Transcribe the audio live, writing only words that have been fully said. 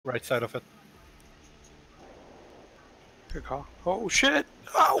Right side of it. Good call. Oh shit!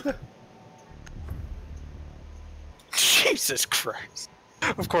 Oh! Jesus Christ!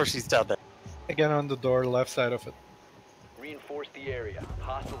 Of course he's down there. Again on the door, left side of it. Reinforce the area.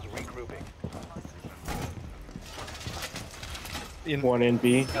 Hostiles regrouping. In One in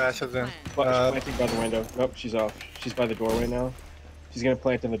B. Ashes in. She's planting by the window. Nope, she's off. She's by the doorway now. She's gonna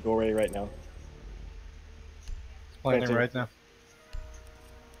plant in the doorway right now. Planning Planting. right now.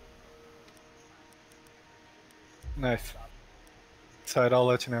 Nice. Side, I'll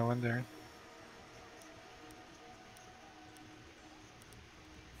let you know when they're in.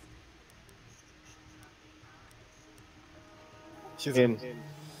 She's In.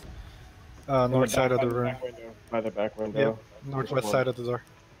 north side of the room. By the back window. Yep, northwest side of the door.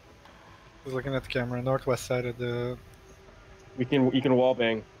 He's looking at the camera. Northwest side of the. You can wall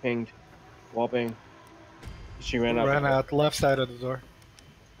bang. Pinged. Wall bang. She ran out. Ran out left side of the door.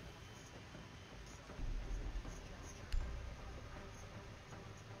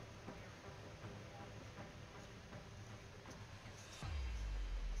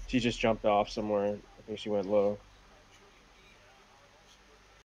 She just jumped off somewhere. I think she went low.